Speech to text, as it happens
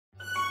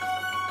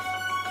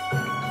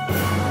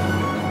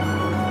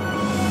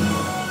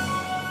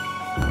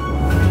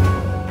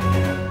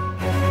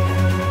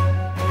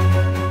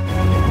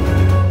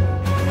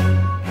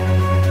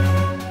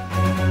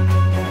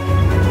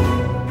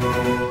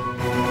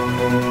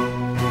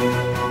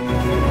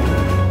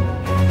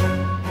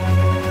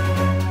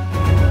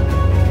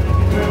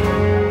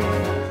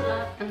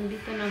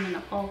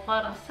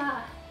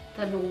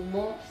tanong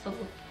mo,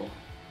 sagot ko.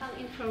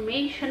 Ang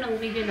information ng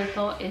video na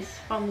to is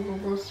from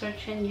Google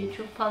Search and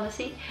YouTube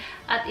Policy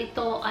at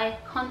ito ay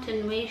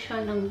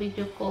continuation ng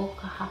video ko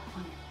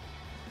kahapon.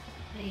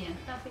 Ayan.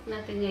 Topic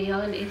natin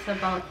ngayon is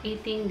about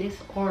eating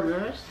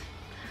disorders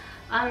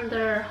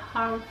under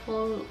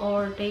harmful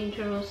or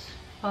dangerous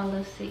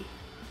policy.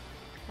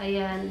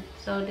 Ayan.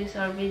 So these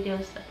are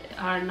videos that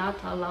are not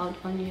allowed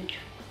on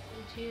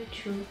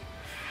YouTube.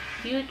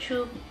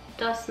 YouTube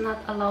does not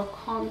allow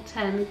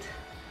content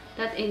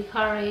that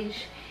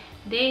encourage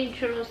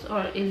dangerous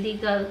or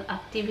illegal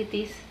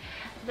activities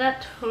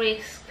that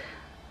risk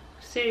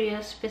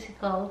serious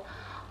physical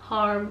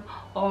harm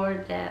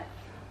or death.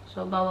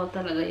 So, bawal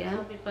talaga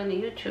yan. Sabi pa ni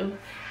YouTube,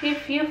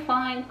 if you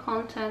find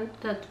content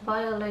that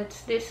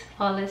violates this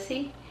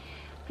policy,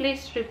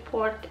 please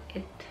report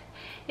it.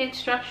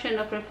 Instruction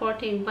of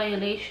reporting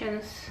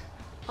violations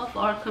of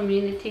our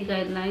community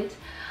guidelines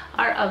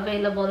are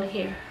available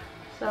here.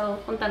 So,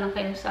 punta lang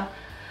kayo sa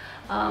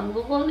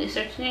Google,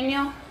 i-search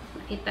niyo,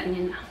 makita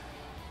niyo na.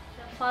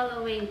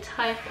 Following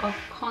type of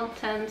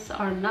contents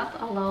are not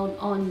allowed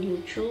on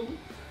YouTube.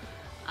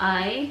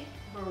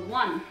 Number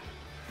 1,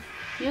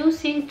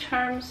 using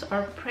terms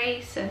or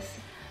phrases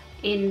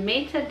in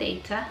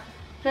metadata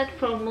that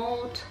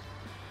promote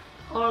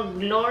or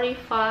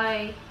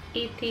glorify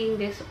eating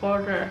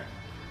disorder.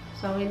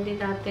 So, hindi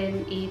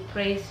natin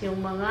i-praise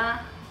yung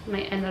mga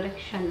may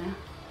anorexia na.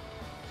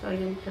 So,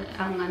 yun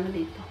ang ano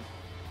dito,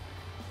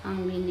 ang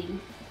meaning.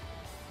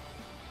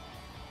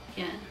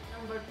 Yan.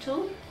 Number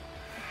 2,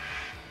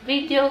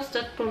 videos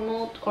that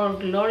promote or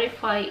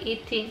glorify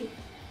eating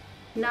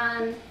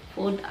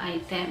non-food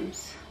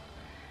items.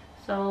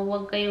 So,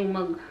 huwag kayong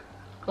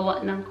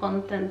maggawa ng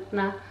content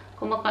na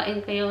kumakain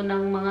kayo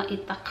ng mga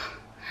itak.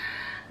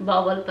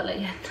 Bawal pala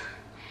yan.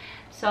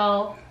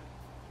 So,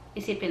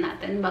 isipin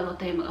natin bago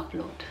tayo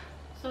mag-upload.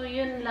 So,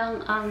 yun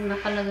lang ang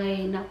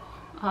nakalagay na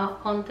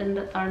content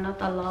that are not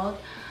allowed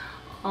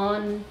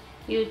on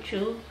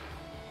YouTube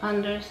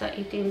under sa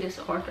eating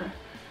disorder.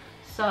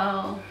 So,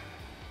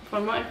 for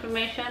more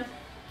information,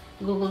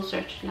 Google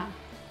search lang.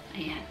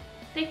 Ayan.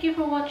 Thank you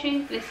for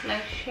watching. Please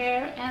like,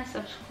 share, and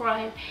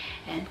subscribe,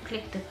 and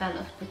click the bell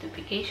of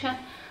notification.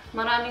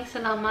 Maraming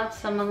salamat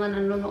sa mga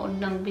nanonood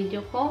ng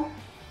video ko.